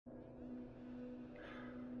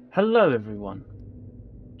Hello everyone,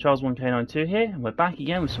 Charles1K92 here, and we're back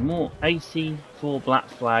again with some more AC4 Black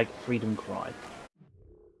Flag Freedom Cry.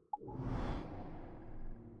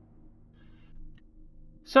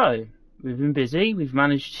 So, we've been busy, we've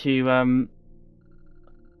managed to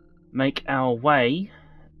make our way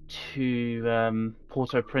to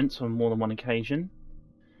Port-au-Prince on more than one occasion,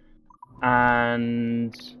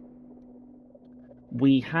 and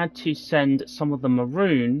we had to send some of the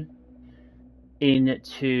maroon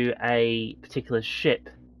into a particular ship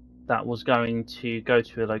that was going to go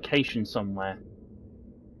to a location somewhere.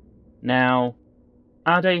 Now,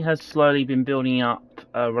 Ade has slowly been building up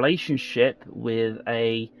a relationship with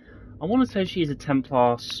I want to say she's a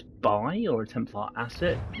Templar spy or a Templar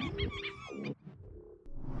asset,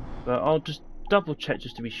 but I'll just double check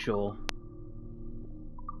just to be sure.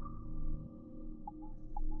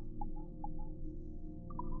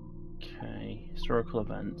 Okay, historical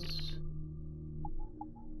events.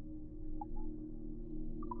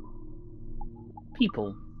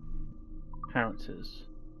 People. Characters.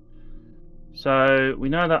 So, we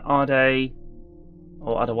know that Ade,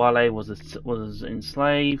 or Adewale, was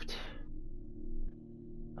enslaved.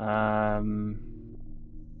 In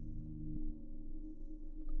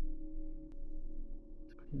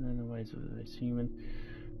the ways of a human,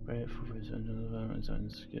 grateful for his own development, his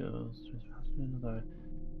own skills.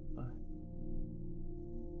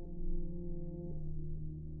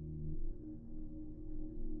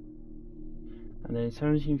 And then in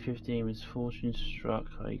 1715, misfortune struck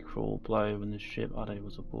a cruel blow when the ship Ade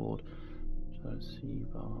was aboard.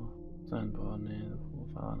 Sandbar near the Port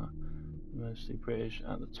of Havana. Mostly British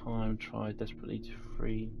at the time tried desperately to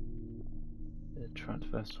free the trapped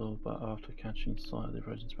vessel, but after catching sight of the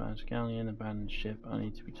approaching Spanish galleon, abandoned the ship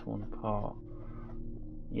only to be torn apart.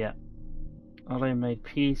 Yeah. Ade made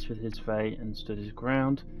peace with his fate and stood his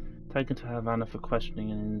ground. Taken to Havana for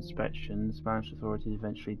questioning and inspection, the Spanish authorities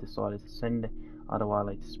eventually decided to send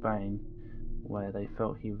Adewale to Spain, where they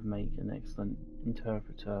felt he would make an excellent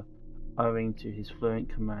interpreter, owing to his fluent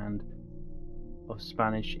command of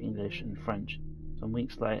Spanish, English, and French. Some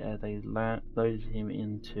weeks later, they loaded him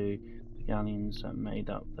into the galleons that made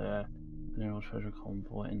up their mineral treasure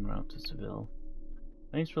convoy en route to Seville.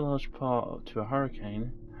 Thanks for a large part to a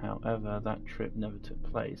hurricane, however, that trip never took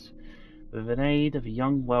place. With the aid of a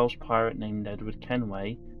young Welsh pirate named Edward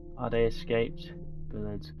Kenway, Ade escaped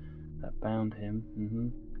billets that bound him,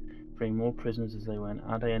 freeing more prisoners as they went.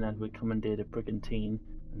 Ade and Edward commandeered a brigantine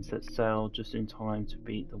and set sail just in time to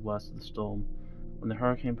beat the worst of the storm. When the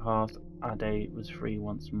hurricane passed, Ade was free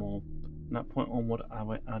once more. From that point onward,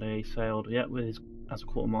 Ade sailed yet as a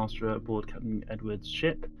quartermaster aboard Captain Edward's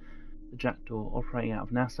ship, the Jackdaw, operating out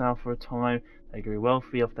of Nassau for a time. They grew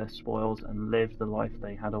wealthy off their spoils and lived the life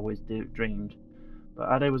they had always dreamed. But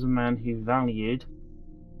Ade was a man who valued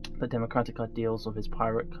the democratic ideals of his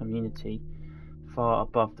pirate community far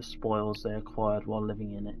above the spoils they acquired while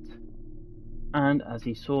living in it. And as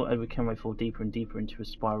he saw Edward Kenway fall deeper and deeper into a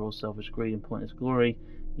spiral of selfish greed and pointless glory,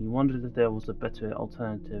 he wondered if there was a better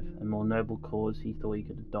alternative, a more noble cause he thought he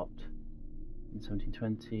could adopt. In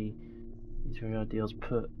 1720, these very ideals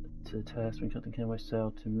put to the test when Captain Kenway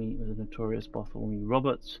sailed to meet with the notorious Bartholomew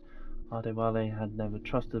Roberts. Adewale had never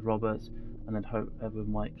trusted Roberts and had hoped Edward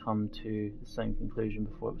might come to the same conclusion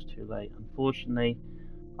before it was too late. Unfortunately,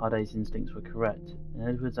 Ade's instincts were correct. In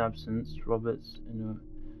Edward's absence, Roberts'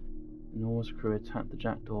 enormous crew attacked the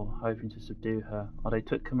Jackdaw, hoping to subdue her. Ade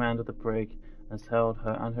took command of the brig and sailed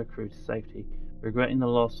her and her crew to safety, regretting the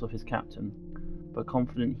loss of his captain, but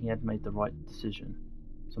confident he had made the right decision.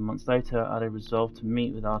 Some months later, Ade resolved to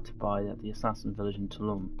meet with Artabai at the assassin village in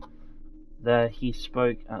Tulum. There he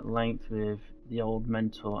spoke at length with the old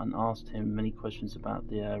mentor and asked him many questions about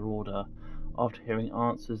their order. After hearing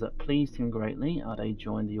answers that pleased him greatly, Ade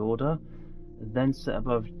joined the order, then set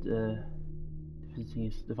about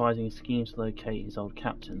devising a scheme to locate his old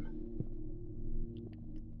captain.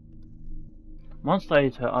 Months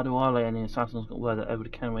later, Adewale and the assassins got word that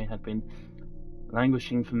Edward Kenway had been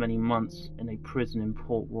languishing for many months in a prison in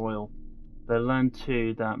Port Royal. They learned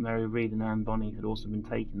too that Mary Read and Anne Bonny had also been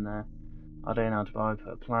taken there. Ade and Adewale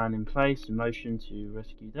put a plan in place in motion to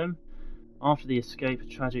rescue them. After the escape, a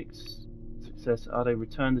tragic success, Ade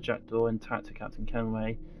returned the Jackdaw intact to Captain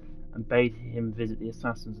Kenway and bade him visit the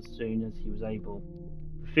assassins as soon as he was able.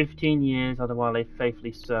 For 15 years, Adewale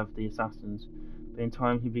faithfully served the assassins, but in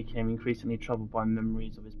time he became increasingly troubled by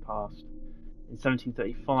memories of his past. In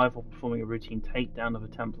 1735, while performing a routine takedown of a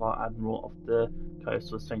Templar admiral off the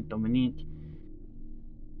coast of Saint Dominique,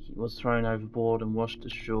 he was thrown overboard and washed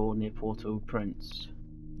ashore near Port-au-Prince.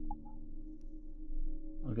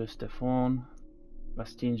 Auguste Stéphane,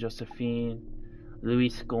 Bastien Josephine,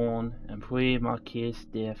 Louis Gorn, and puis Marquis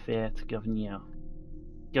d'Affaires Governor.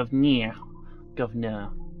 Governor.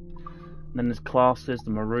 Then there's classes,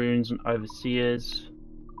 the Maroons and Overseers.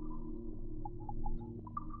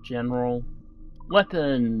 General.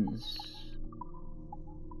 Weapons!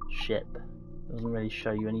 Ship. Doesn't really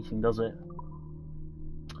show you anything, does it?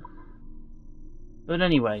 But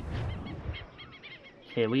anyway.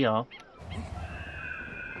 Here we are.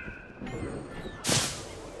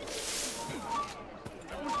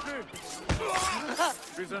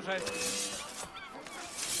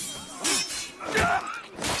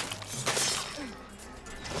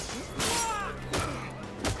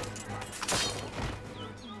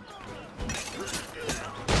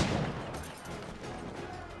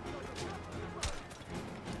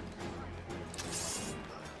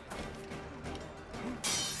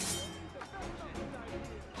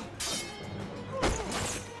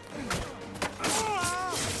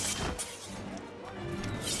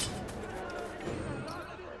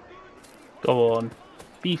 Go on.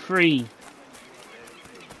 Be free.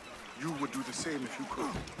 You would do the same if you could.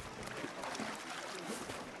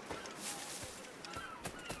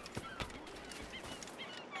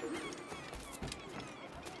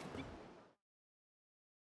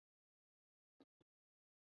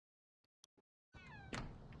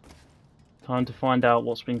 Time to find out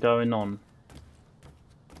what's been going on.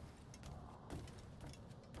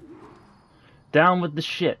 Down with the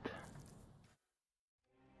ship.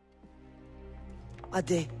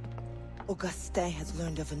 Ade, Augustin has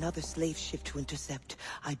learned of another slave ship to intercept.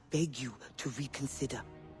 I beg you to reconsider.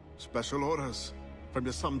 Special orders from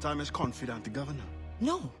your sometimes confidant, the governor.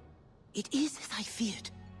 No, it is as I feared.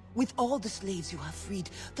 With all the slaves you have freed,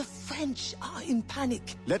 the French are in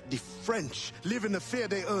panic. Let the French live in the fear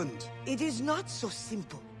they earned. It is not so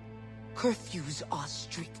simple. Curfews are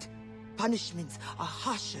strict. Punishments are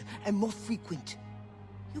harsher and more frequent.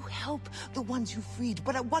 You help the ones you freed,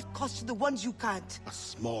 but at what cost to the ones you can't? A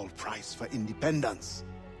small price for independence.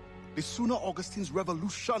 The sooner Augustine's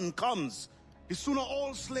revolution comes, the sooner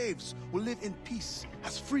all slaves will live in peace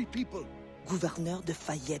as free people. Gouverneur de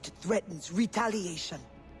Fayette threatens retaliation.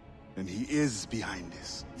 And he is behind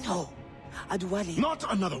this. No, Adouale. Not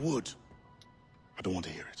another word. I don't want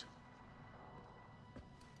to hear it.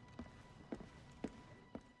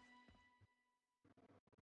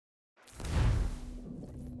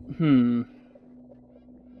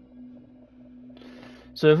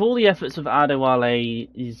 So if all the efforts of Adewale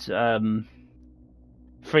is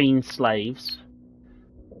freeing slaves,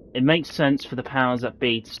 it makes sense for the powers that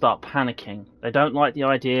be to start panicking. They don't like the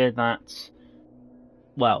idea that,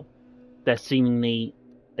 well, they're seemingly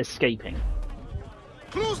escaping.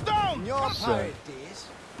 Close down! In your pirate days,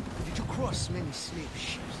 did you cross many slave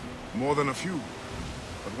ships? More than a few.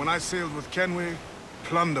 But when I sailed with Kenway,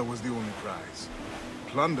 plunder was the only prize.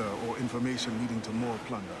 Plunder or information leading to more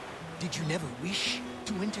plunder. Did you never wish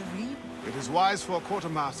to intervene? It is wise for a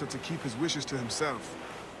quartermaster to keep his wishes to himself,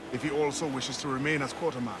 if he also wishes to remain as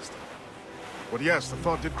quartermaster. But yes, the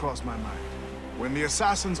thought did cross my mind. When the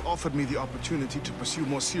assassins offered me the opportunity to pursue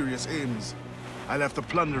more serious aims, I left the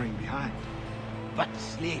plundering behind. But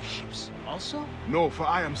slave ships also? No, for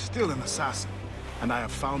I am still an assassin, and I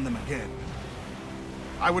have found them again.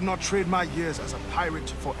 I would not trade my years as a pirate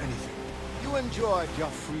for anything. You enjoyed your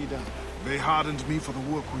freedom. They hardened me for the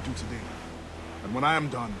work we do today. And when I am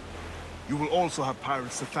done, you will also have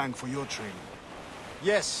pirates to thank for your training.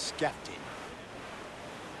 Yes, Captain.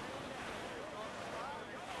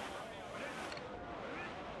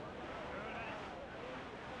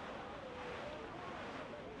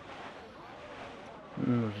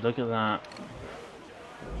 Look at that.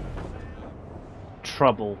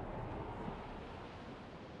 Trouble.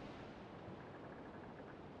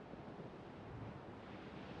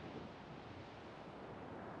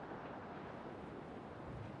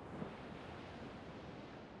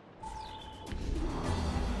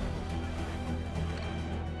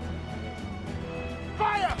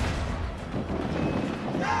 Fire!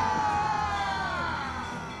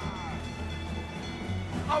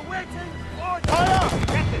 Awaiting order! Fire!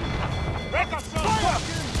 Captain! Break us Fire!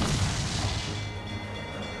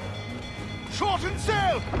 Shorten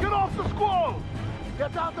sail! Get off the squall!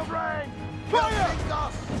 Get out of range! Fire!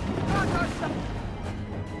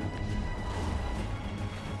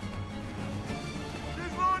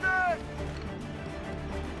 She's wounded!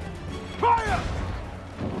 Fire!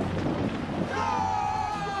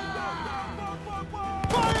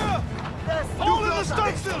 Fire! All in the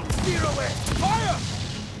stunsail! Steer away! Fire!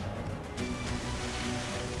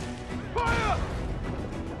 Fire!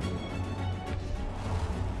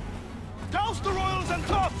 Douse the royals and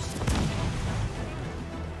tops!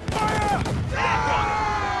 Fire!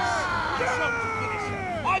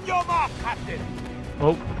 On your mark, Captain!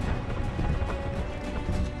 Oh.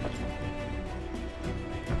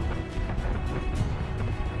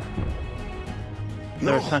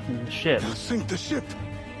 They're attacking the ship. They'll sink the ship.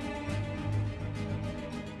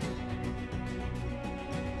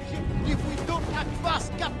 If we don't act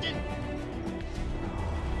fast, Captain!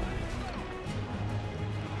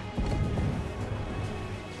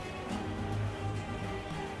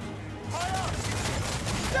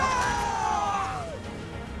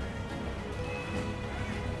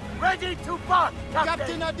 Ready to bark,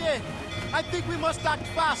 Captain Ade! I think we must act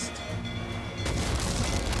fast!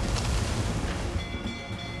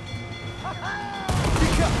 Be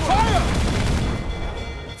careful! Fire!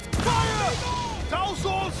 Fire! Douse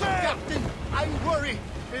all sail! Captain, I worry.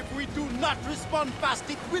 If we do not respond fast,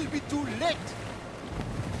 it will be too late.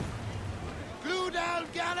 Glue down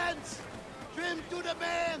gallants! Trim to the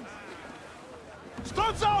bands!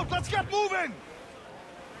 Studs out! Let's get moving!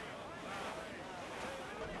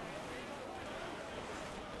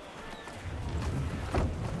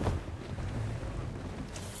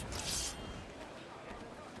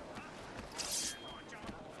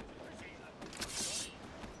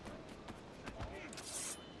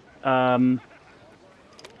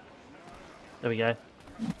 There we go.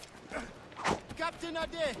 Captain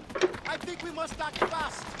Ade, I think we must act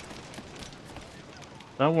fast.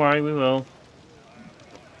 Don't worry, we will.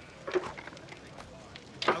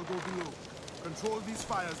 I'll go below. Control these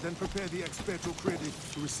fires, then prepare the experto credi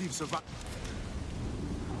to receive survival.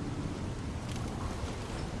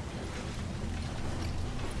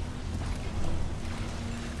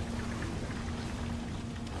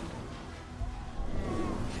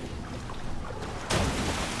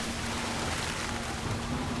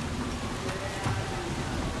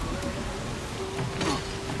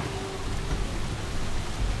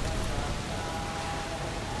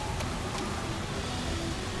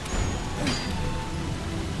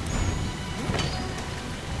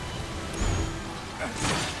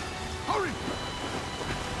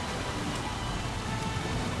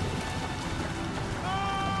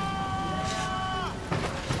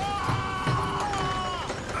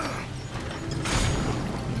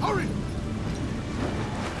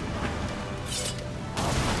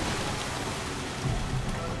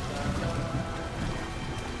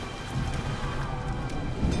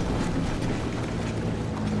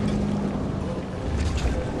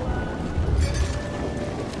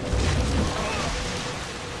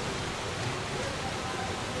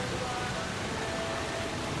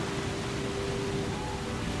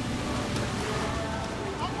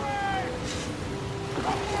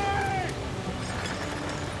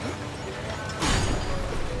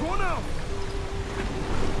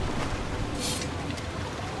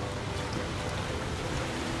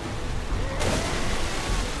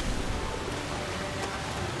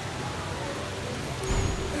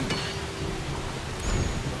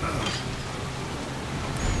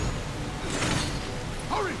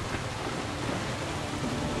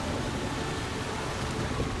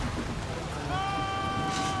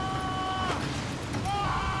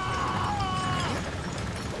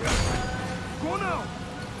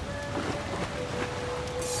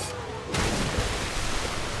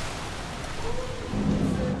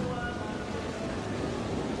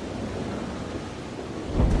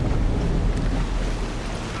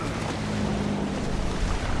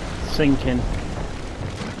 Sinking.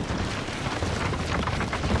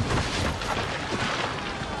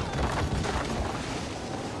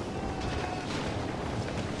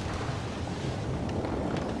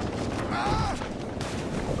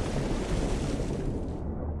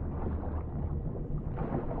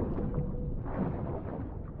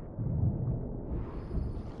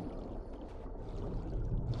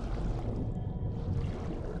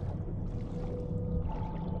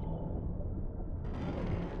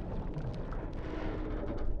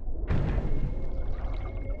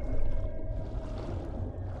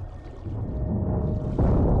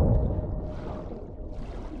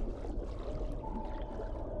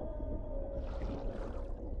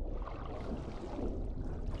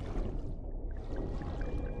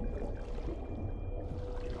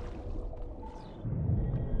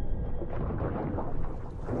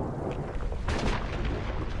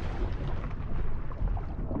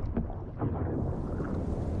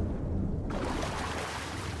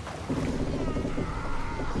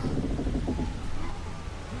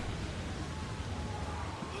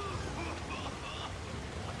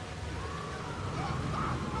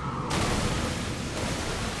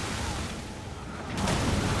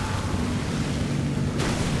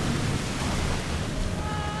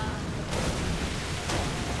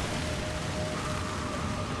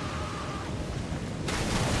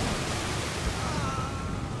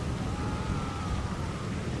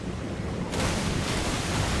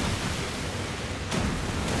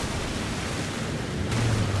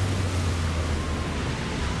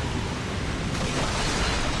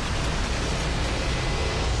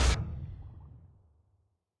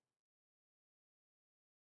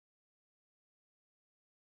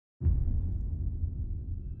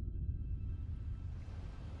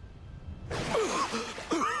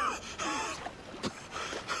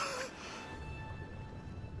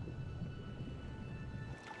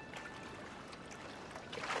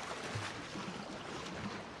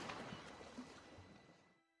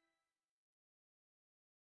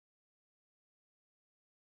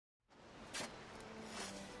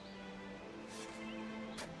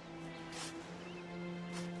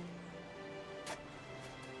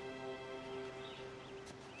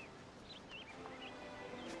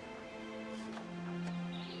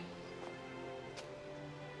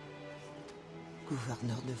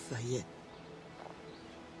 Gouverneur de Fayet.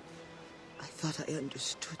 I thought I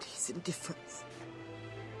understood his indifference.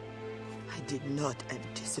 I did not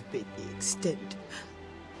anticipate the extent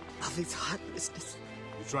of his heartlessness.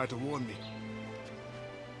 You tried to warn me.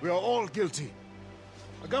 We are all guilty.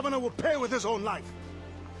 The governor will pay with his own life.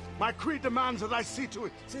 My creed demands that I see to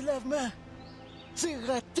it. C'est l'Avemain. C'est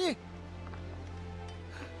raté.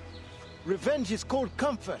 Revenge is cold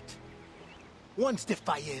comfort. Once the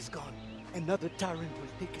fire is gone, another tyrant will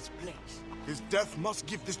take his place. His death must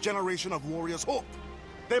give this generation of warriors hope.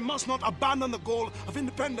 They must not abandon the goal of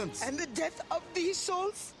independence. And the death of these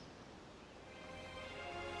souls?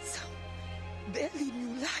 Some barely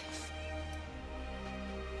new life.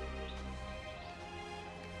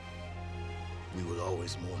 We will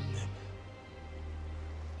always mourn them.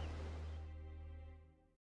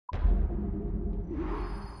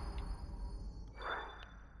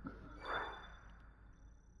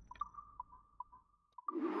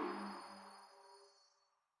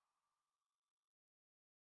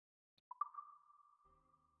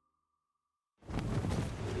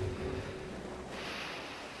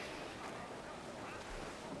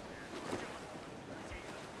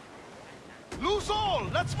 Loose all!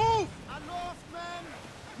 Let's move! Aloft, men!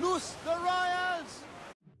 Loose the royals!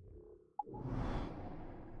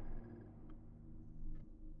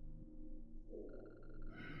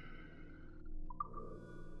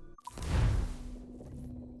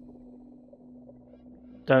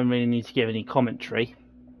 Don't really need to give any commentary.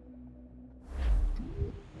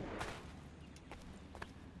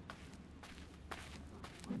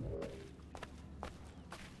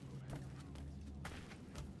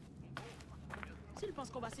 S'il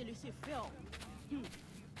pense qu'on va se laisser faire.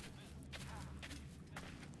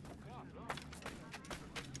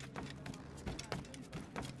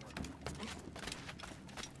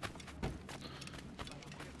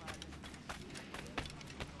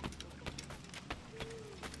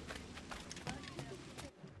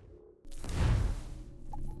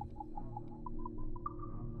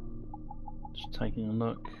 Just taking a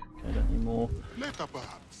look. Okay, don't need more. Later,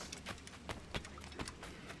 perhaps.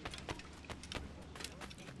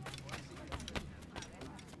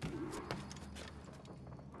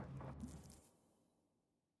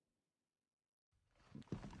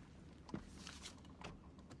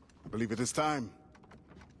 I believe it is time.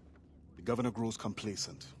 The governor grows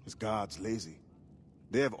complacent, his guards lazy.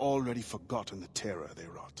 They have already forgotten the terror they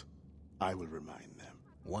wrought. I will remind them.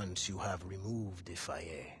 Once you have removed the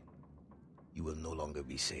fire, you will no longer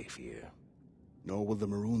be safe here. Nor will the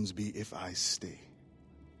Maroons be if I stay.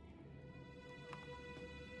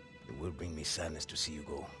 It will bring me sadness to see you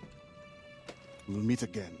go. We will meet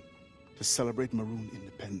again to celebrate Maroon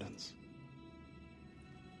independence.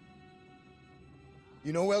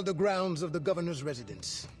 You know well the grounds of the governor's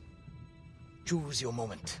residence. Choose your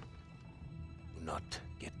moment. Do not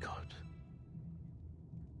get caught.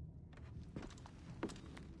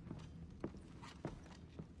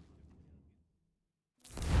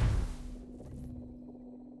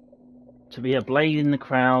 To be a blade in the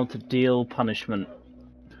crowd to deal punishment.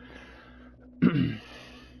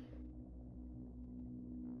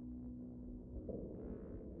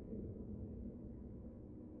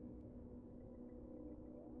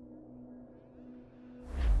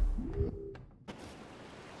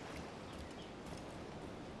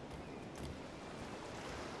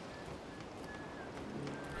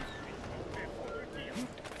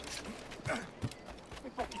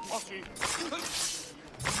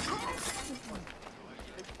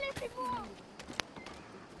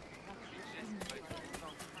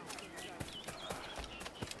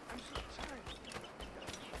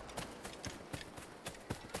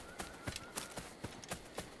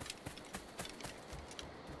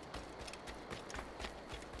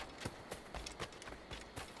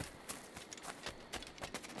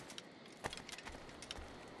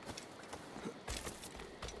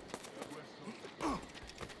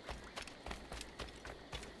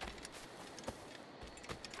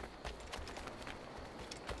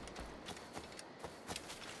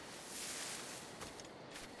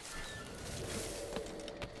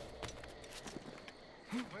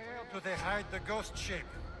 Do they hide the ghost ship?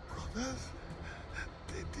 Brothers,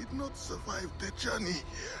 they did not survive the journey.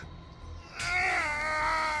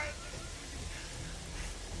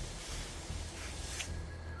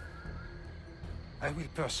 I will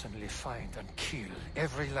personally find and kill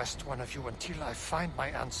every last one of you until I find my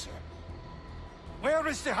answer. Where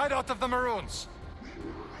is the hideout of the Maroons?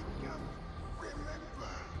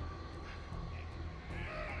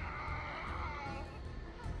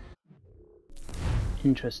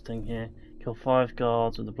 Interesting here. Kill 5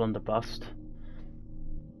 guards with a blunderbuss.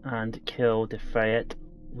 and kill Defayet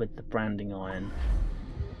with the branding iron.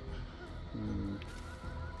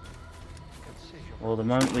 Well, the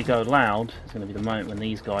moment we go loud is going to be the moment when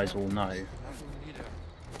these guys all know.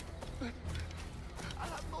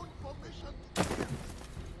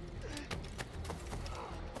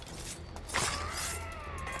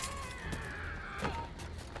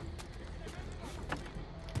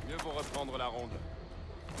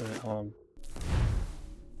 Put it on.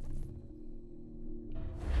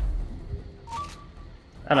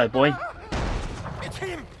 Hello, boy. It's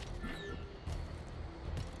him!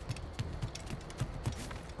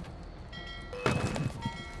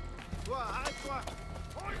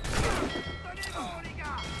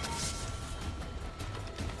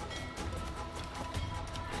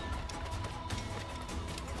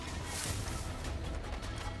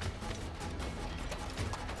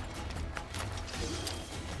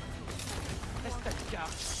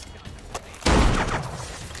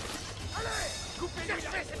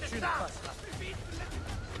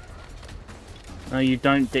 No, you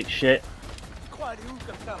don't, dick shit.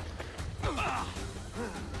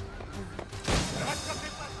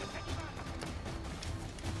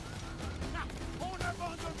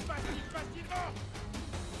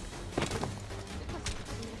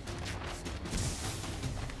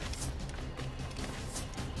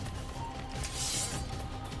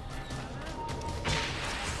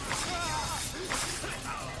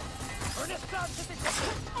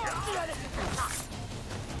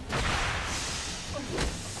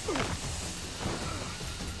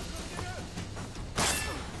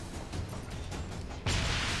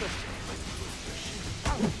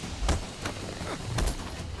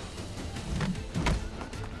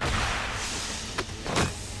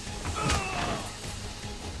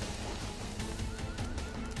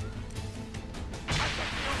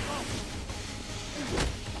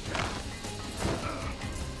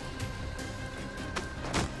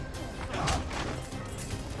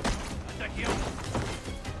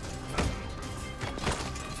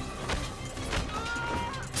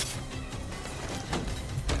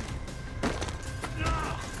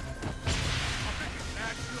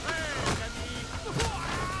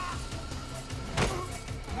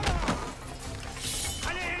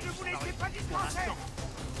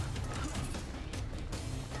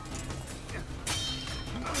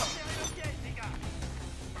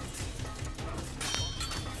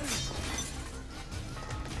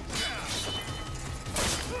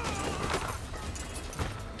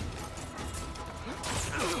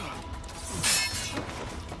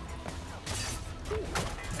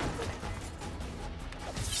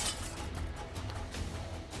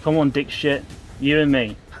 Come on, dick shit. You and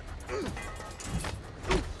me.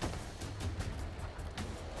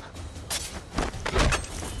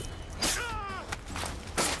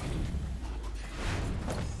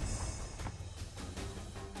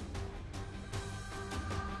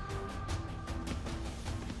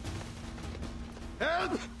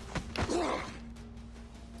 Help!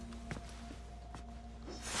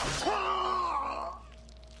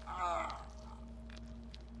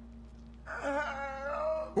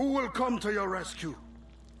 Who will come to your rescue?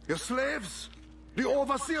 Your slaves? The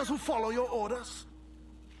overseers who follow your orders?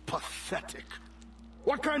 Pathetic.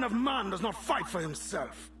 What kind of man does not fight for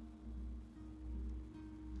himself?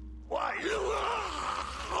 Why?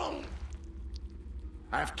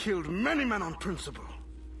 I have killed many men on principle,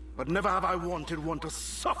 but never have I wanted one to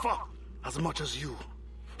suffer as much as you.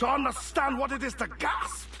 To understand what it is to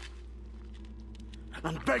gasp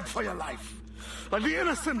and beg for your life, like the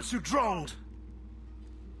innocents you drowned.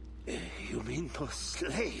 You mean those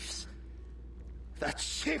slaves? That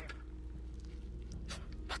ship?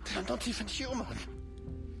 But they're not even human.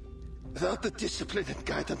 Without the discipline and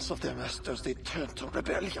guidance of their masters, they turn to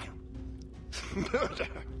rebellion. Murder.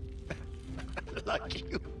 Like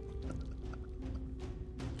you.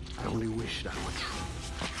 I only wish that were true.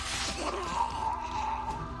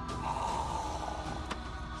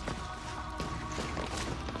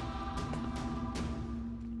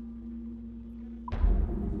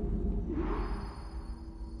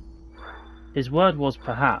 His word was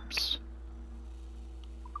perhaps.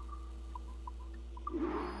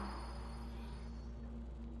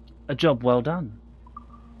 A job well done.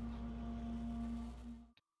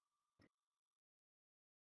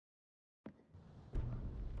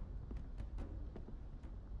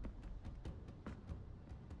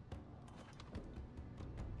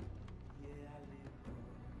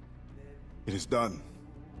 It is done.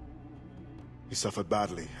 He suffered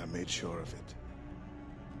badly. I made sure of it.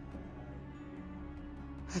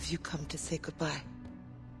 Have you come to say goodbye?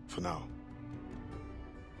 For now.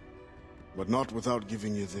 But not without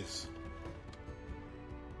giving you this.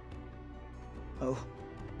 Oh,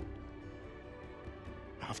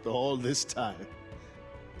 After all this time,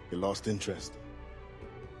 you lost interest.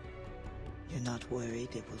 you're not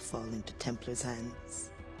worried it will fall into Templar's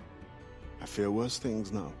hands? I fear worse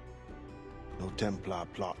things now. No Templar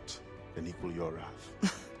plot can equal your wrath.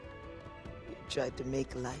 You tried to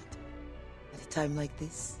make light at a time like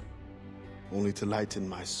this? Only to lighten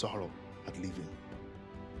my sorrow at leaving.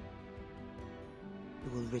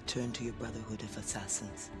 You will return to your Brotherhood of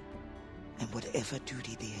Assassins, and whatever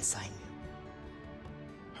duty they assign you.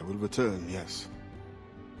 I will return, yes.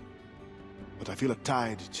 But I feel a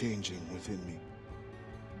tide changing within me.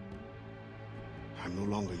 I'm no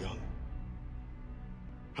longer young.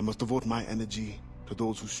 I must devote my energy to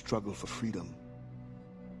those who struggle for freedom.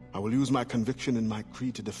 I will use my conviction and my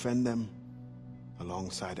creed to defend them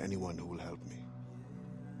alongside anyone who will help me.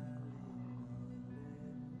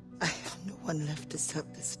 I have no one left to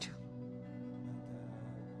serve this to.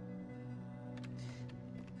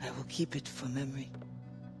 I will keep it for memory.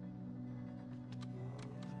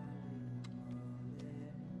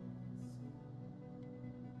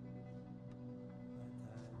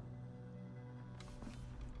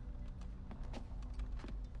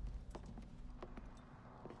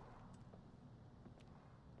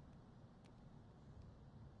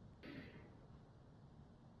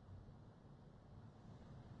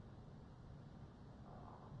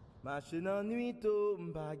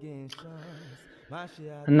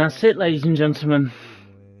 And that's it, ladies and gentlemen.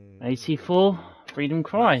 84, Freedom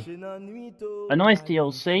Cry. A nice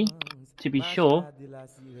DLC, to be sure.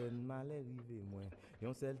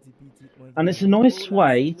 And it's a nice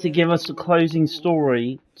way to give us a closing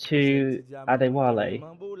story to Adewale.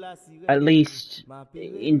 At least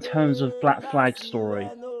in terms of Black Flag story.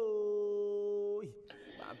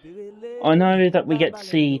 I know that we get to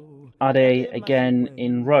see Ade again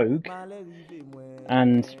in Rogue,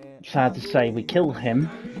 and sad to say we kill him,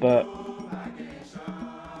 but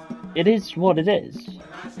it is what it is.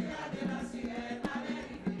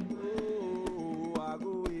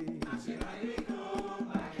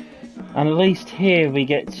 And at least here we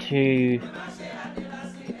get to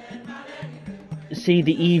see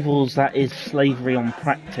the evils that is slavery on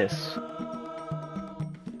practice.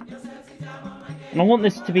 And I want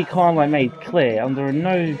this to be kind of like made clear, under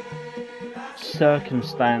no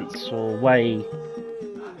circumstance or way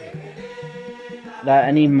that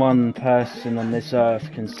any one person on this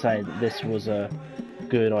earth can say that this was a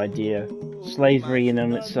good idea. Slavery in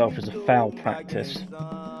and of itself is a foul practice.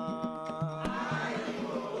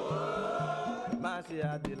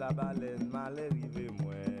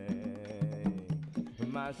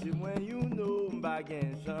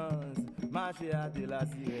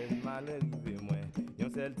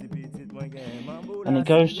 And it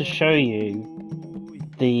goes to show you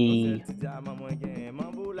the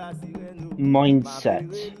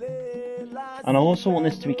mindset. And I also want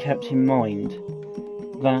this to be kept in mind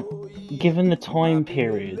that given the time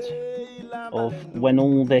period of when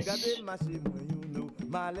all this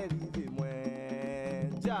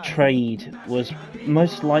trade was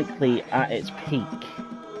most likely at its peak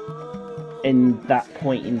in that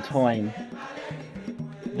point in time,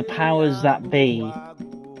 the powers that be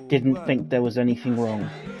didn't think there was anything wrong.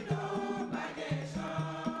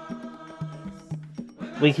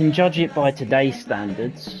 We can judge it by today's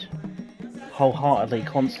standards, wholeheartedly,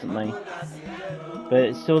 constantly, but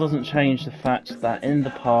it still doesn't change the fact that in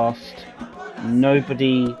the past,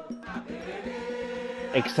 nobody,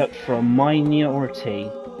 except for a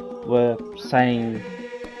minority, were saying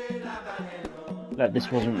that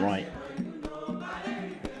this wasn't right.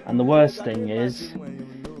 And the worst thing is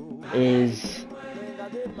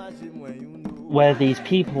where these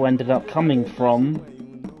people ended up coming from,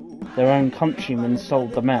 their own countrymen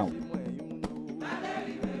sold them out.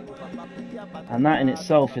 And that in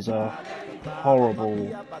itself is a horrible,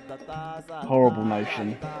 horrible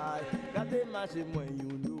notion.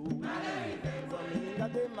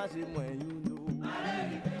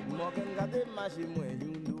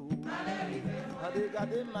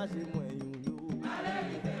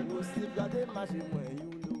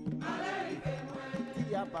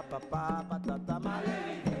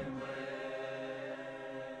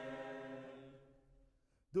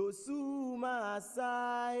 Dosu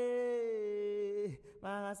maasae,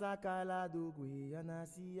 marasakala dogwe,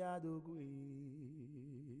 anasia dogwe.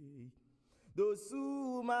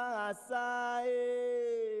 Dosu maasae,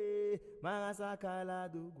 marasakala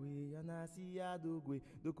dogwe, anasia dogwe,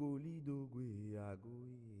 dokoli dogwe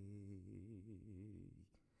agoe.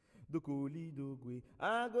 Dokoli dogwe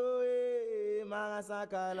agoe,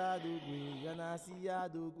 marasakala dogwe, anasia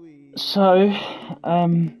dogwe. So,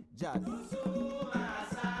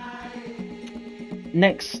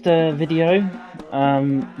 next video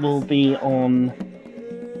will be on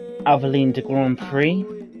Aveline de Grand Prix,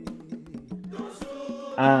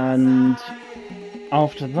 and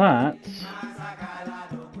after that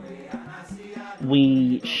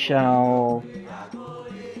we shall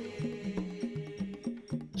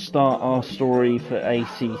start our story for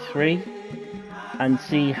AC3 and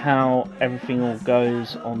see how everything all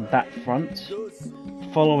goes on that front,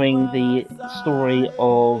 following the story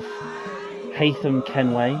of Haytham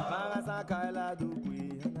Kenway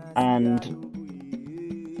and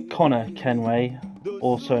Connor Kenway,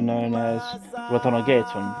 also known as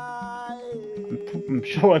Rodonogayton. I'm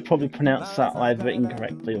sure I probably pronounced that either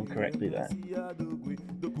incorrectly or correctly there.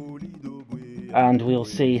 And we'll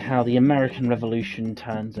see how the American Revolution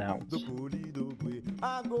turns out.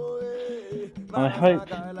 I hope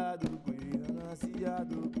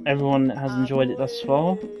everyone has enjoyed it thus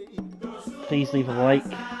far. Please leave a like,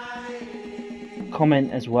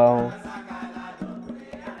 comment as well,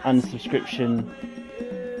 and subscription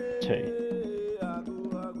too.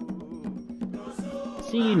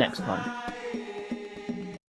 See you next time.